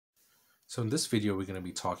So in this video, we're going to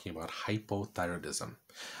be talking about hypothyroidism.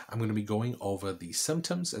 I'm going to be going over the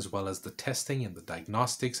symptoms as well as the testing and the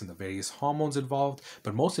diagnostics and the various hormones involved,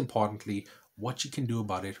 but most importantly, what you can do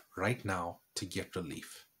about it right now to get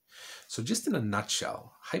relief. So just in a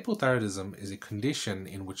nutshell, hypothyroidism is a condition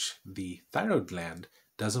in which the thyroid gland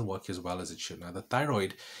doesn't work as well as it should. Now, the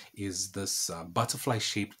thyroid is this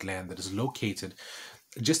butterfly-shaped gland that is located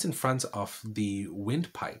just in front of the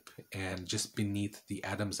windpipe and just beneath the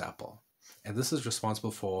Adam's apple. And this is responsible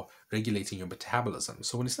for regulating your metabolism.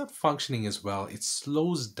 So when it's not functioning as well, it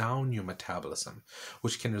slows down your metabolism,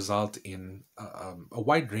 which can result in a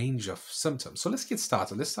wide range of symptoms. So let's get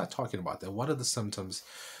started. Let's start talking about that. What are the symptoms?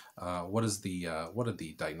 What are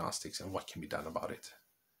the diagnostics, and what can be done about it?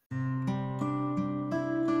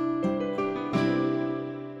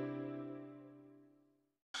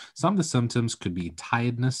 Some of the symptoms could be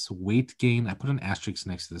tiredness, weight gain. I put an asterisk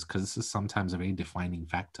next to this because this is sometimes a very defining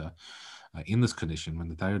factor in this condition. When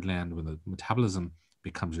the thyroid gland, when the metabolism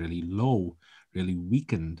becomes really low, really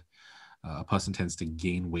weakened, a person tends to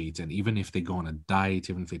gain weight. And even if they go on a diet,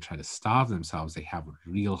 even if they try to starve themselves, they have a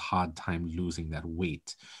real hard time losing that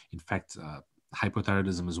weight. In fact,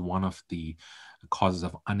 hypothyroidism is one of the causes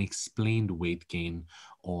of unexplained weight gain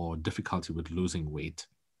or difficulty with losing weight.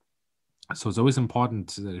 So it's always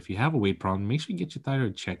important that if you have a weight problem, make sure you get your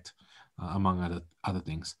thyroid checked, among other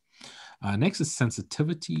things. Next is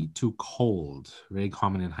sensitivity to cold, very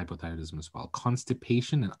common in hypothyroidism as well.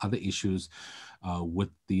 Constipation and other issues with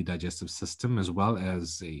the digestive system, as well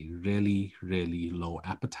as a really, really low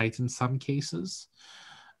appetite in some cases.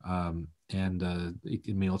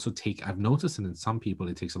 It may also take, I've noticed that in some people,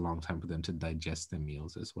 it takes a long time for them to digest their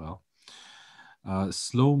meals as well.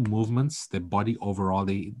 Slow movements, their body overall,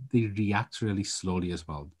 they react really slowly as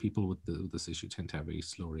well. People with this issue tend to have very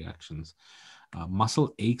slow reactions.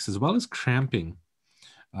 Muscle aches as well as cramping.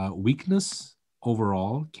 Weakness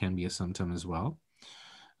overall can be a symptom as well.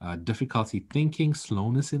 Difficulty thinking,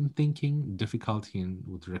 slowness in thinking, difficulty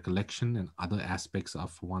with recollection and other aspects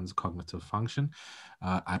of one's cognitive function.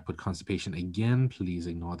 I put constipation again, please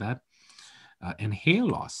ignore that. And hair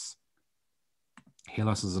loss. Hair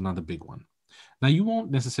loss is another big one. Now, you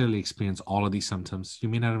won't necessarily experience all of these symptoms. You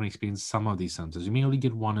may not even experience some of these symptoms. You may only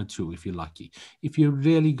get one or two if you're lucky. If you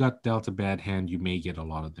really got dealt a bad hand, you may get a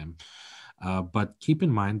lot of them. But keep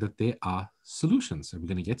in mind that there are solutions, and we're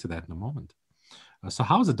going to get to that in a moment. So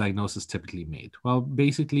how is a diagnosis typically made? Well,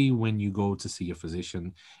 basically, when you go to see a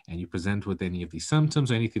physician and you present with any of these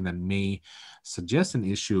symptoms or anything that may suggest an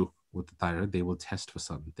issue with the thyroid, they will test for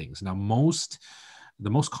certain things. Now, the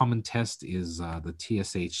most common test is the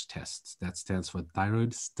TSH test. That stands for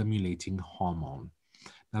thyroid stimulating hormone.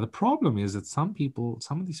 Now, the problem is that some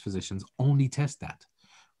of these physicians only test that,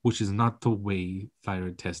 which is not the way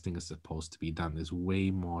thyroid testing is supposed to be done. There's way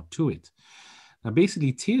more to it. Now,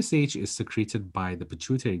 basically, TSH is secreted by the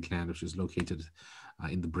pituitary gland, which is located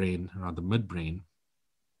in the brain, around the midbrain,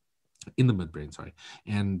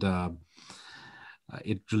 and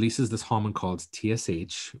it releases this hormone called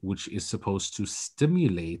TSH, which is supposed to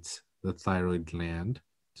stimulate the thyroid gland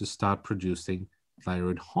to start producing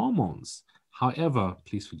thyroid hormones. However,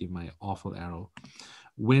 please forgive my awful arrow.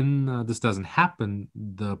 When this doesn't happen,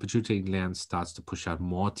 the pituitary gland starts to push out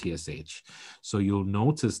more TSH. So you'll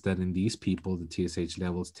notice that in these people, the TSH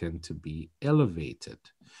levels tend to be elevated.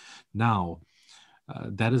 Now,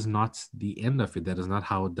 that is not the end of it. That is not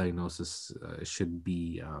how a diagnosis should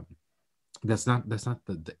be. That's not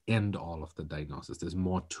the end all of the diagnosis. There's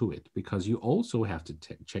more to it because you also have to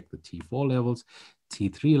check the T4 levels,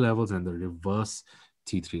 T3 levels, and the reverse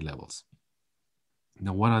T3 levels.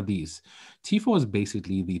 Now, what are these? T4 is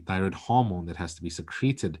basically the thyroid hormone that has to be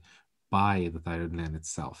secreted by the thyroid gland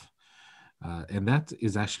itself. And that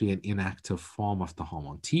is actually an inactive form of the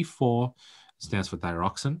hormone. T4 stands for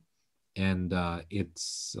thyroxine. And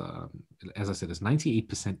it's, as I said, it's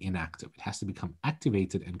 98% inactive. It has to become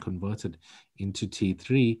activated and converted into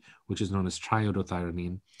T3, which is known as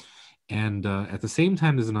triiodothyronine. And at the same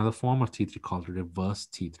time, there's another form of T3 called reverse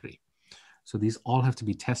T3. So these all have to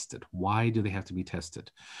be tested. Why do they have to be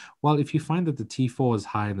tested? Well, if you find that the T4 is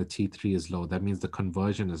high and the T3 is low, that means the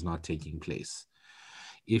conversion is not taking place.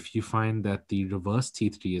 If you find that the reverse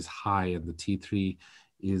T3 is high and the T3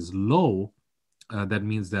 is low, that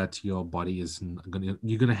means that your body is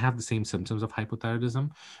you're going to have the same symptoms of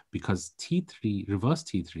hypothyroidism because reverse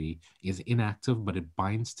T3 is inactive, but it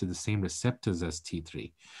binds to the same receptors as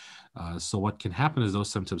T3. So what can happen is those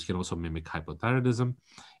symptoms can also mimic hypothyroidism.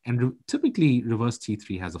 And typically, reverse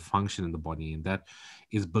T3 has a function in the body, and that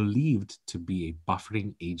is believed to be a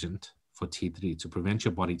buffering agent for T3 to prevent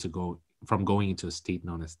your body to go from going into a state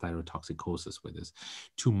known as thyrotoxicosis, where there's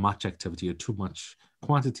too much activity or too much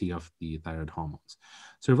quantity of the thyroid hormones.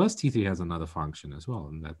 So reverse T3 has another function as well,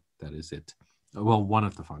 and that is it. Well, one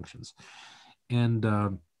of the functions. And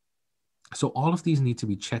so all of these need to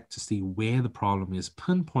be checked to see where the problem is,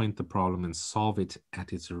 pinpoint the problem, and solve it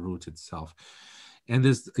at its root itself. And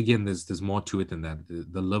there's more to it than that.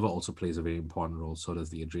 The liver also plays a very important role. So does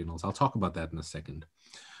the adrenals. I'll talk about that in a second.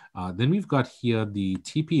 Then we've got here the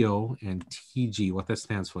TPO and TG. What that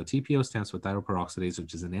stands for? TPO stands for thyroperoxidase,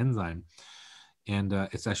 which is an enzyme, and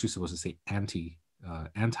it's actually supposed to say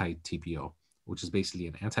anti-TPO, which is basically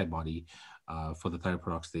an antibody for the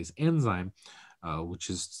thyroperoxidase enzyme, which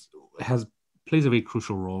plays a very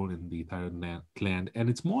crucial role in the thyroid gland, and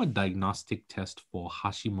it's more a diagnostic test for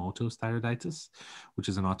Hashimoto's thyroiditis, which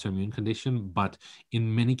is an autoimmune condition. But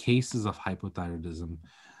in many cases of hypothyroidism,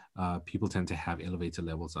 people tend to have elevated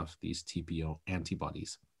levels of these TPO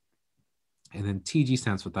antibodies. And then TG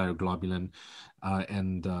stands for thyroglobulin,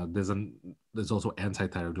 and there's also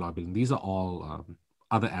anti-thyroglobulin. These are all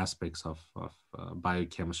other aspects of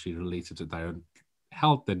biochemistry related to thyroid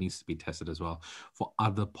health that needs to be tested as well for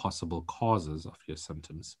other possible causes of your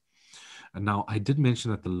symptoms. And now, I did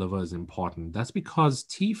mention that the liver is important. That's because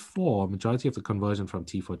T4, majority of the conversion from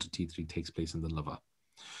T4 to T3 takes place in the liver.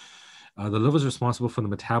 The liver is responsible for the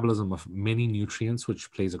metabolism of many nutrients, which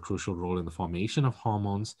plays a crucial role in the formation of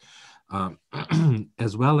hormones,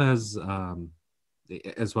 as well as for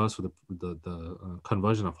the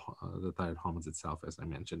conversion of the thyroid hormones itself, as I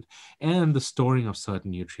mentioned, and the storing of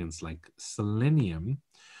certain nutrients like selenium,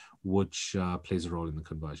 which plays a role in the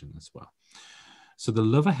conversion as well. So the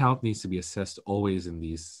liver health needs to be assessed always in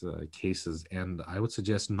these cases, and I would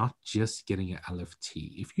suggest not just getting an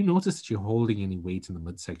LFT. If you notice that you're holding any weight in the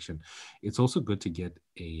midsection, it's also good to get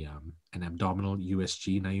an abdominal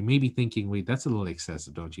USG. Now, you may be thinking, wait, that's a little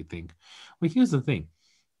excessive, don't you think? Well, here's the thing.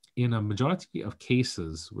 In a majority of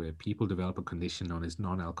cases where people develop a condition known as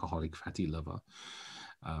non-alcoholic fatty liver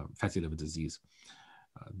disease,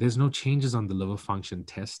 there's no changes on the liver function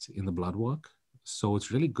test in the blood work. So it's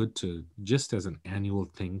really good to, just as an annual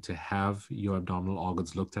thing, to have your abdominal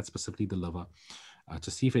organs looked at, specifically the liver, to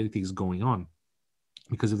see if anything is going on.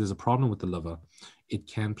 Because if there's a problem with the liver, it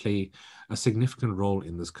can play a significant role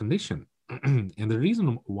in this condition. And the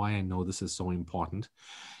reason why I know this is so important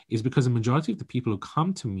is because the majority of the people who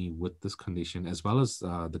come to me with this condition, as well as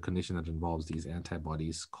the condition that involves these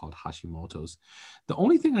antibodies called Hashimoto's, the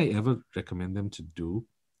only thing I ever recommend them to do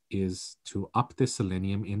is to up their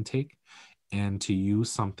selenium intake and to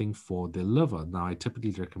use something for their liver. Now, I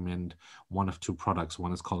typically recommend one of two products.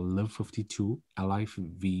 One is called Liv 52,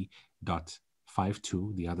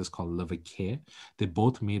 LIV.52. The other is called Liver Care. They're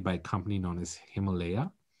both made by a company known as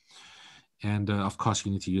Himalaya. And of course,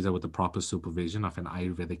 you need to use that with the proper supervision of an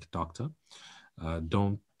Ayurvedic doctor.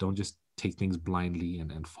 Don't just take things blindly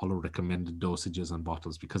and follow recommended dosages on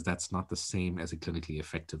bottles, because that's not the same as a clinically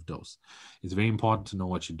effective dose. It's very important to know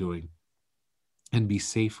what you're doing and be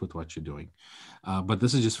safe with what you're doing. But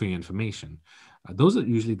this is just for your information. Those are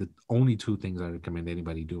usually the only two things I recommend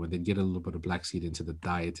anybody do, and then get a little bit of black seed into the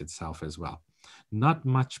diet itself as well. Not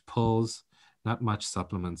much pills, not much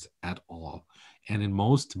supplements at all. And in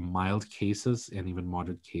most mild cases and even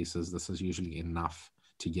moderate cases, this is usually enough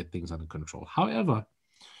to get things under control. However,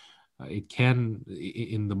 it can,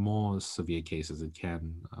 in the more severe cases, it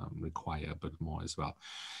can require a bit more as well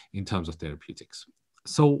in terms of therapeutics.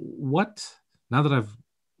 So now that I've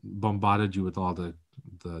bombarded you with all the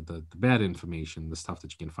bad information, the stuff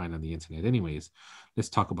that you can find on the internet anyways, let's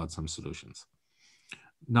talk about some solutions.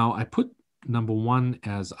 Now, I put number one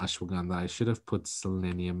as ashwagandha. I should have put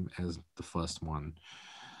selenium as the first one.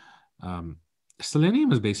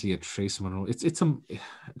 Selenium is basically a trace mineral.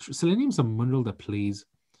 Selenium is a mineral that plays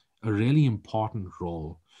a really important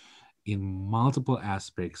role in multiple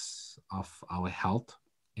aspects of our health.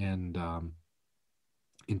 And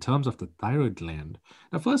in terms of the thyroid gland,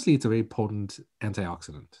 now, firstly, it's a very potent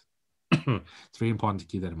antioxidant. It's very important to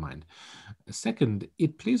keep that in mind. Second,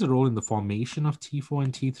 it plays a role in the formation of T4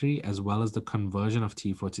 and T3, as well as the conversion of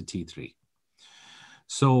T4 to T3.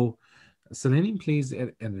 So selenium plays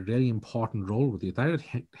a really important role with your thyroid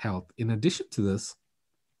health. In addition to this,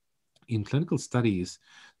 in clinical studies,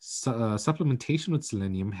 supplementation with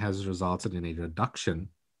selenium has resulted in a reduction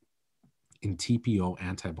in TPO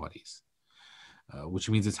antibodies, which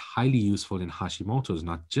means it's highly useful in Hashimoto's,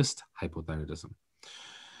 not just hypothyroidism.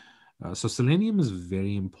 So selenium is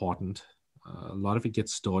very important. A lot of it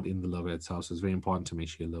gets stored in the liver itself, so it's very important to make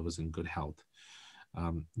sure your liver is in good health.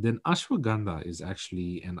 Then ashwagandha is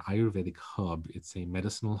actually an Ayurvedic herb. It's a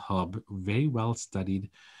medicinal herb, very well studied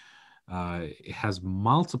It has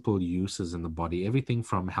multiple uses in the body, everything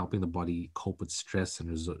from helping the body cope with stress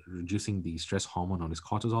and reducing the stress hormone known as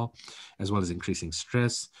cortisol, as well as increasing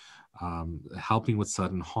stress, helping with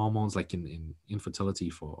certain hormones like in infertility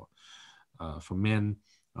for men,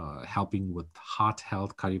 helping with heart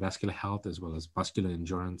health, cardiovascular health, as well as muscular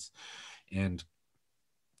endurance, and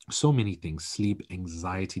so many things: sleep,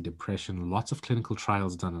 anxiety, depression, lots of clinical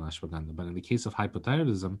trials done on ashwagandha. But in the case of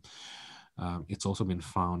hypothyroidism, it's also been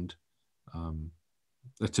found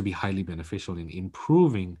to be highly beneficial in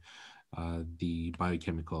improving the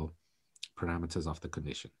biochemical parameters of the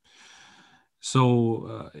condition.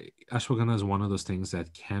 So ashwagandha is one of those things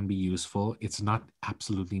that can be useful. It's not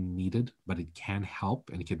absolutely needed, but it can help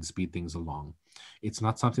and it can speed things along. It's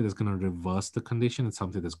not something that's going to reverse the condition. It's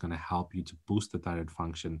something that's going to help you to boost the thyroid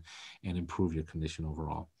function and improve your condition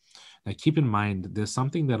overall. Now, keep in mind, there's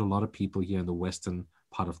something that a lot of people here in the Western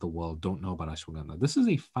part of the world don't know about ashwagandha. This is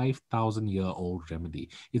a 5,000-year-old remedy.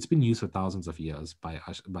 It's been used for thousands of years by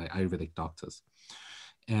Ayurvedic doctors.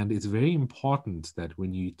 And it's very important that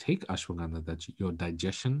when you take ashwagandha, that your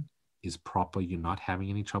digestion is proper. You're not having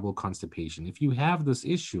any trouble constipation. If you have this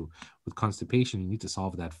issue with constipation, you need to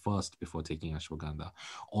solve that first before taking ashwagandha.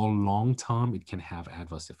 Or long term, it can have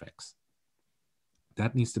adverse effects.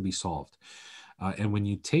 That needs to be solved. And when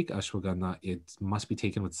you take ashwagandha, it must be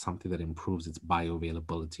taken with something that improves its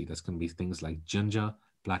bioavailability. That's going to be things like ginger,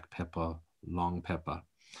 black pepper, long pepper.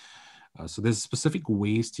 So there's specific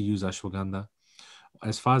ways to use ashwagandha.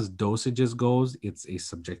 As far as dosages goes, it's a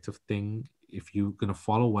subjective thing. If you're going to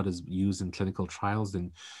follow what is used in clinical trials,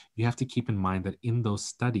 then you have to keep in mind that in those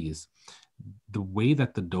studies, the way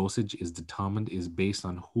that the dosage is determined is based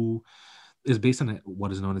on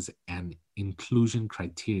what is known as an inclusion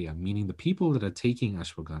criteria, meaning the people that are taking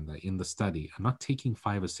ashwagandha in the study are not taking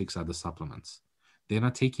 5 or 6 other supplements. They're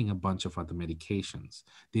not taking a bunch of other medications.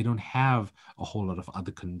 They don't have a whole lot of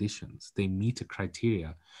other conditions. They meet a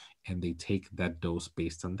criteria and they take that dose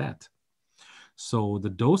based on that. So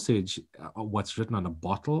the dosage, what's written on a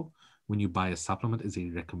bottle when you buy a supplement, is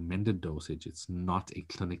a recommended dosage. It's not a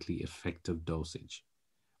clinically effective dosage.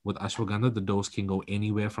 With ashwagandha, the dose can go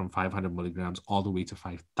anywhere from 500 milligrams all the way to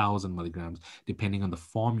 5,000 milligrams, depending on the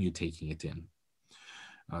form you're taking it in.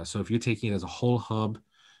 So if you're taking it as a whole herb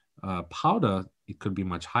powder, it could be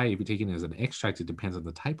much higher. If you're taking it as an extract, it depends on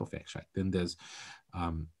the type of extract. Then there's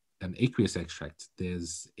an aqueous extract,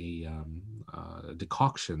 there's a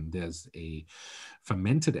decoction, there's a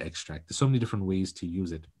fermented extract. There's so many different ways to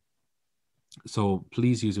use it. So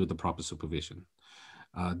please use it with the proper supervision.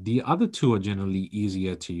 The other two are generally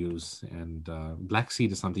easier to use, and black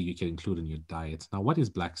seed is something you can include in your diet. Now, what is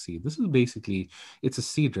black seed? This is basically, it's a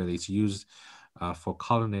seed really. It's used for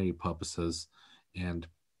culinary purposes, and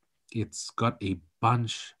it's got a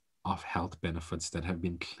bunch of health benefits that have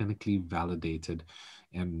been clinically validated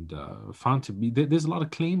and found to be, there's a lot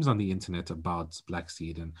of claims on the internet about black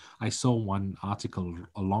seed. And I saw one article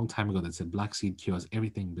a long time ago that said black seed cures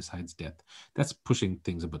everything besides death. That's pushing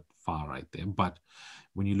things a bit far right there. But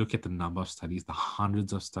when you look at the number of studies, the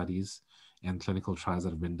hundreds of studies and clinical trials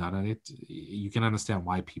that have been done on it, you can understand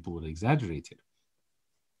why people would exaggerate it.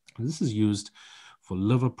 And this is used for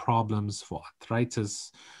liver problems, for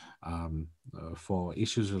arthritis, for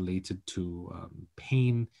issues related to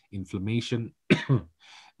pain, inflammation,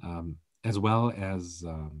 as well as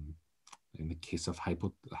in the case of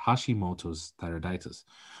Hashimoto's thyroiditis,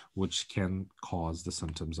 which can cause the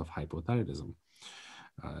symptoms of hypothyroidism.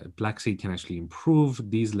 Black seed can actually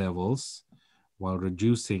improve these levels while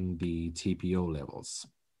reducing the TPO levels.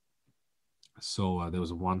 So there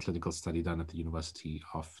was one clinical study done at the University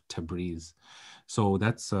of Tabriz. So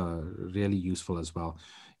that's really useful as well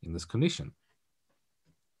in this condition.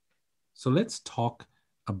 So let's talk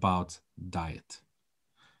about diet.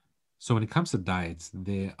 So when it comes to diet,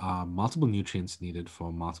 there are multiple nutrients needed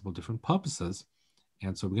for multiple different purposes.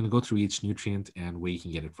 And so we're going to go through each nutrient and where you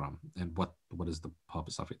can get it from and what is the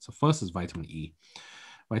purpose of it. So first is vitamin E.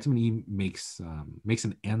 Vitamin E makes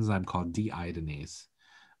an enzyme called deiodinase,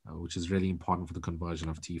 which is really important for the conversion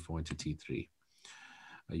of T4 into T3.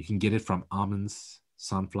 You can get it from almonds,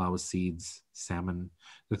 sunflower seeds, salmon.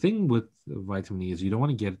 The thing with vitamin E is you don't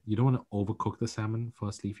want to overcook the salmon.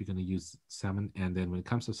 Firstly, if you're going to use salmon, and then when it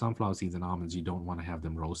comes to sunflower seeds and almonds, you don't want to have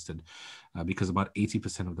them roasted because about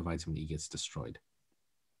 80% of the vitamin E gets destroyed.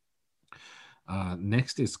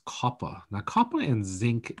 Next is copper. Now, copper and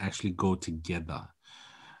zinc actually go together.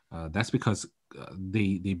 That's because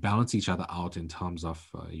they balance each other out in terms of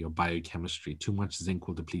your biochemistry. Too much zinc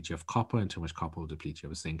will deplete you of copper, and too much copper will deplete you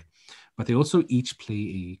of zinc. But they also each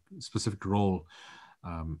play a specific role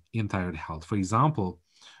in thyroid health. For example,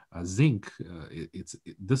 Zinc,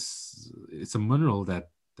 it's a mineral that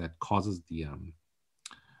causes the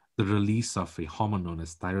release of a hormone known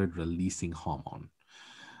as thyroid releasing hormone.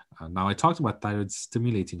 Now, I talked about thyroid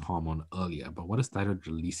stimulating hormone earlier, but what is thyroid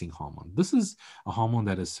releasing hormone? This is a hormone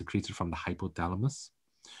that is secreted from the hypothalamus,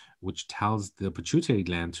 which tells the pituitary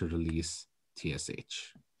gland to release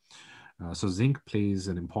TSH. So zinc plays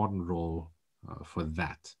an important role for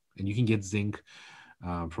that. And you can get zinc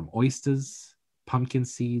from oysters, pumpkin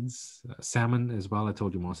seeds, salmon as well. I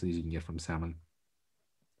told you most of these you can get from salmon.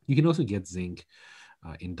 You can also get zinc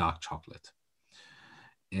in dark chocolate.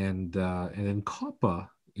 And then copper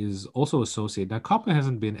is also associated. Now, copper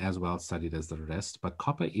hasn't been as well studied as the rest, but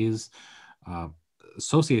copper is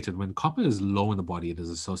associated, when copper is low in the body, it is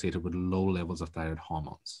associated with low levels of thyroid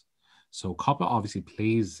hormones. So copper obviously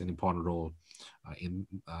plays an important role in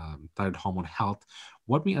thyroid hormone health.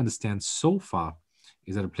 What we understand so far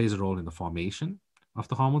is that it plays a role in the formation of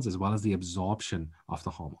the hormones as well as the absorption of the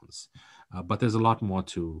hormones. But there's a lot more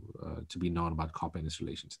to be known about copper and its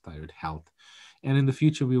relation to thyroid health. And in the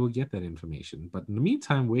future, we will get that information. But in the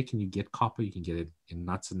meantime, where can you get copper? You can get it in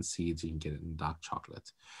nuts and seeds. You can get it in dark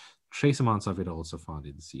chocolate. Trace amounts of it are also found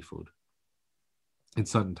in seafood, in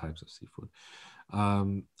certain types of seafood.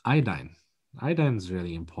 Iodine. Iodine is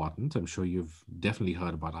really important. I'm sure you've definitely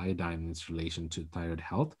heard about iodine in its relation to thyroid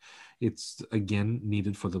health. It's, again,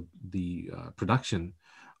 needed for the production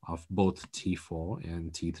of both T4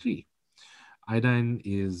 and T3. Iodine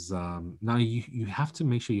is, now you have to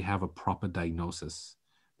make sure you have a proper diagnosis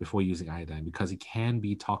before using iodine, because it can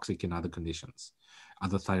be toxic in other conditions,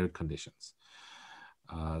 other thyroid conditions.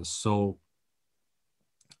 So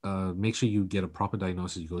make sure you get a proper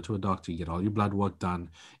diagnosis. You go to a doctor, you get all your blood work done,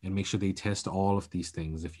 and make sure they test all of these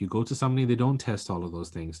things. If you go to somebody, they don't test all of those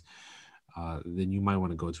things, then you might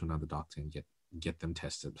want to go to another doctor and get them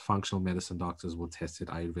tested. Functional medicine doctors will test it.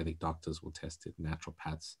 Ayurvedic doctors will test it.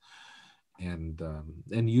 Naturopaths. And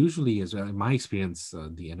usually, as well, in my experience,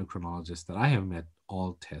 the endocrinologists that I have met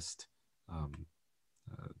all test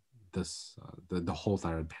the whole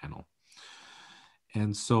thyroid panel.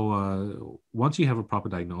 And so once you have a proper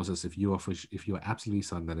diagnosis, if you are absolutely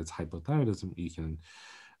certain that it's hypothyroidism, you can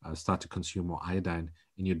start to consume more iodine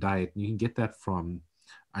in your diet. And you can get that from,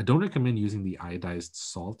 I don't recommend using the iodized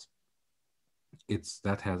salt.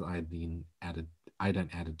 That has iodine added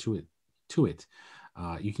to it.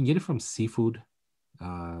 You can get it from seafood.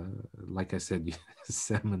 Like I said,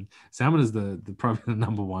 salmon. Salmon is the probably the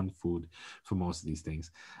number one food for most of these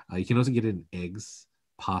things. You can also get it in eggs.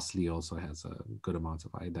 Parsley also has a good amount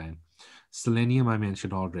of iodine. Selenium, I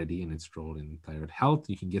mentioned already, in its role in thyroid health.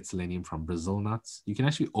 You can get selenium from Brazil nuts. You can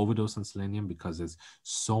actually overdose on selenium because there's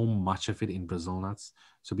so much of it in Brazil nuts.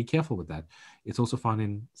 So be careful with that. It's also found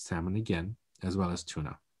in salmon again, as well as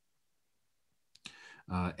tuna.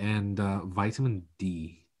 And vitamin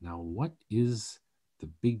D. Now, what is the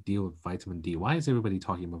big deal with vitamin D? Why is everybody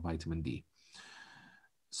talking about vitamin D?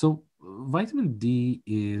 So vitamin D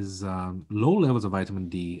is low levels of vitamin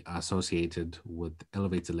D are associated with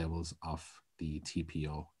elevated levels of the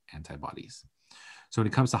TPO antibodies. So when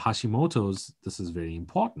it comes to Hashimoto's, this is very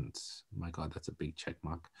important. My God, that's a big check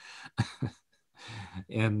mark.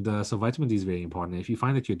 And so vitamin D is very important. And if you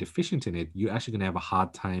find that you're deficient in it, you're actually going to have a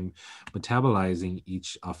hard time metabolizing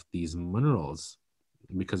each of these minerals,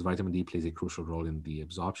 because vitamin D plays a crucial role in the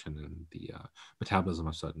absorption and the metabolism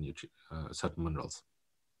of certain minerals.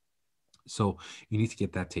 So you need to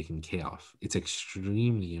get that taken care of. It's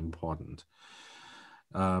extremely important.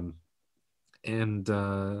 Yeah,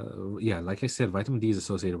 like I said, vitamin D is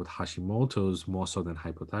associated with Hashimoto's more so than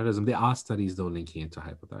hypothyroidism. There are studies, though, linking it to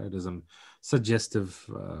hypothyroidism, suggestive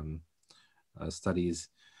studies.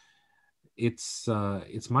 It's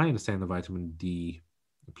my understanding that vitamin D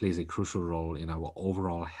plays a crucial role in our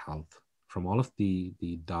overall health. From all of the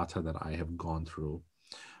data that I have gone through,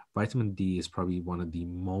 vitamin D is probably one of the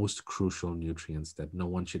most crucial nutrients that no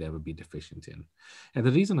one should ever be deficient in. And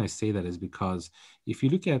the reason I say that is because if you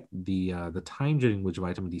look at the time during which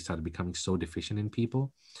vitamin D started becoming so deficient in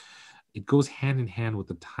people, it goes hand in hand with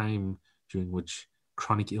the time during which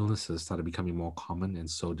chronic illnesses started becoming more common, and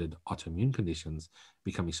so did autoimmune conditions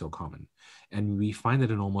becoming so common. And we find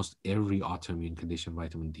that in almost every autoimmune condition,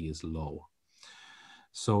 vitamin D is low.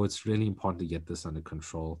 So it's really important to get this under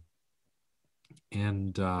control.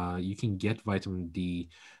 And you can get vitamin D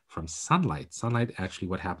from sunlight. Sunlight, actually,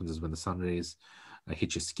 what happens is when the sun rays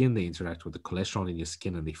hit your skin, they interact with the cholesterol in your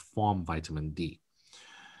skin and they form vitamin D.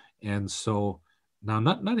 And so now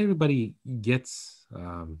not everybody gets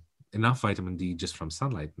enough vitamin D just from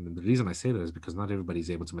sunlight. And the reason I say that is because not everybody is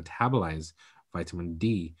able to metabolize vitamin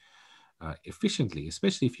D efficiently,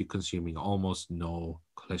 especially if you're consuming almost no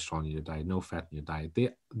cholesterol in your diet, no fat in your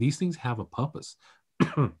diet. These things have a purpose.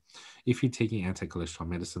 If you're taking anti-cholesterol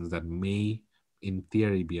medicines that may, in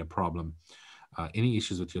theory, be a problem, any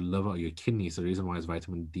issues with your liver or your kidneys, the reason why is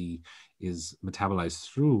vitamin D is metabolized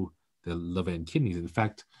through the liver and kidneys. In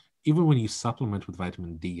fact, even when you supplement with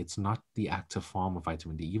vitamin D, it's not the active form of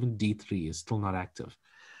vitamin D. Even D3 is still not active.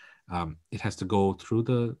 It has to go through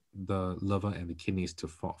the liver and the kidneys to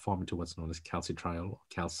form into what's known as calcitriol or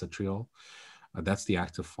calcitriol. That's the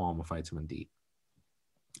active form of vitamin D.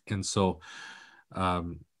 And so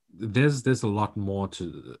there's a lot more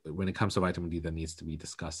to when it comes to vitamin D that needs to be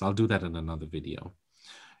discussed. I'll do that in another video.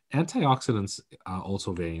 Antioxidants are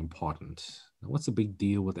also very important. Now, what's the big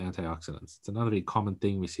deal with antioxidants? It's another very common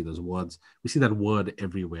thing. We see those words. We see that word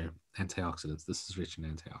everywhere. Antioxidants. This is rich in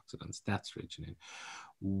antioxidants. That's rich in it.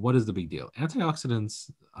 What is the big deal?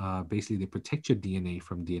 Antioxidants, basically, they protect your DNA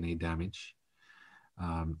from DNA damage.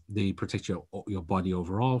 They protect your body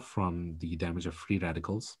overall from the damage of free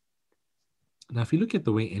radicals. Now, if you look at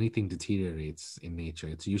the way anything deteriorates in nature,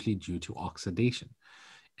 it's usually due to oxidation.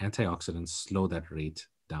 Antioxidants slow that rate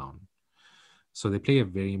down. So they play a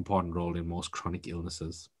very important role in most chronic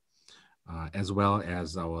illnesses, as well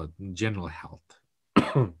as our general health.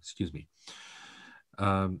 Excuse me.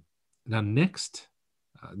 Now, next,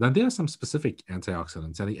 now there are some specific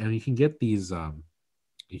antioxidants, and you can get these.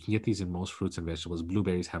 You can get these in most fruits and vegetables.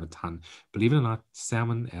 Blueberries have a ton. Believe it or not,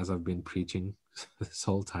 salmon, as I've been preaching this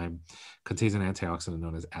whole time, contains an antioxidant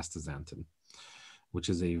known as astaxanthin, which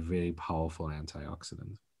is a very powerful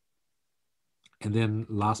antioxidant. And then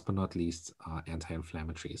last but not least,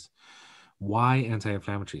 anti-inflammatories. Why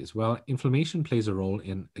anti-inflammatories? Well, inflammation plays a role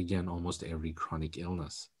in, again, almost every chronic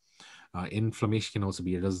illness. Inflammation can also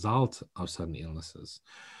be a result of certain illnesses.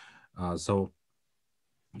 So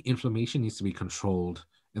inflammation needs to be controlled.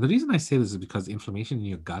 And the reason I say this is because inflammation in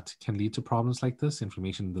your gut can lead to problems like this.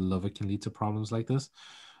 Inflammation in the liver can lead to problems like this.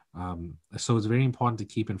 So it's very important to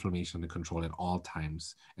keep inflammation under control at all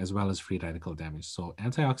times, as well as free radical damage. So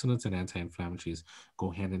antioxidants and anti-inflammatories go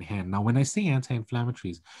hand in hand. Now, when I say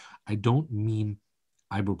anti-inflammatories, I don't mean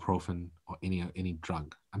ibuprofen or any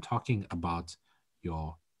drug. I'm talking about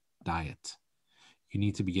your diet. You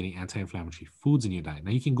need to be getting anti-inflammatory foods in your diet.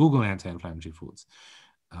 Now, you can Google anti-inflammatory foods.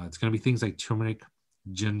 It's going to be things like turmeric,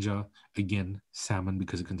 ginger, again, salmon,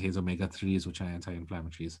 because it contains omega-3s, which are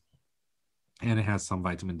anti-inflammatories. And it has some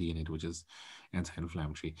vitamin D in it, which is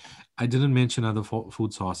anti-inflammatory. I didn't mention other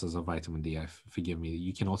food sources of vitamin D. Forgive me.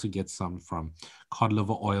 You can also get some from cod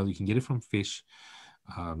liver oil. You can get it from fish,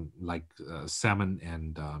 like salmon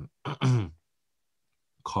and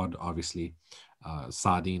cod, obviously,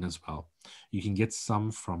 sardine as well. You can get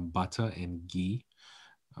some from butter and ghee.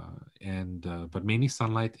 But mainly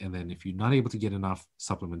sunlight, and then if you're not able to get enough,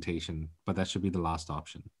 supplementation, but that should be the last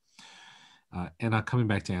option. And coming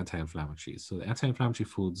back to anti-inflammatories. So the anti-inflammatory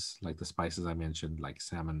foods, like the spices I mentioned, like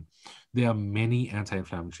salmon, there are many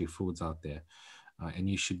anti-inflammatory foods out there, and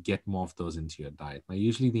you should get more of those into your diet. Now,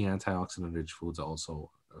 usually the antioxidant-rich foods are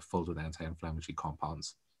also filled with anti-inflammatory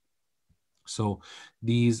compounds. So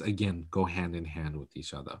these, again, go hand in hand with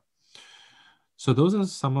each other. So those are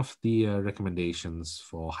some of the recommendations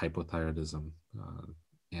for hypothyroidism,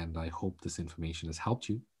 and I hope this information has helped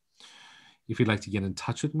you. If you'd like to get in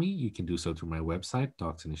touch with me, you can do so through my website,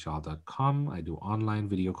 drnishal.com. I do online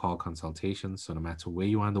video call consultations, so no matter where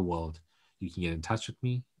you are in the world, you can get in touch with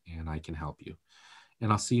me and I can help you.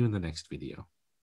 And I'll see you in the next video.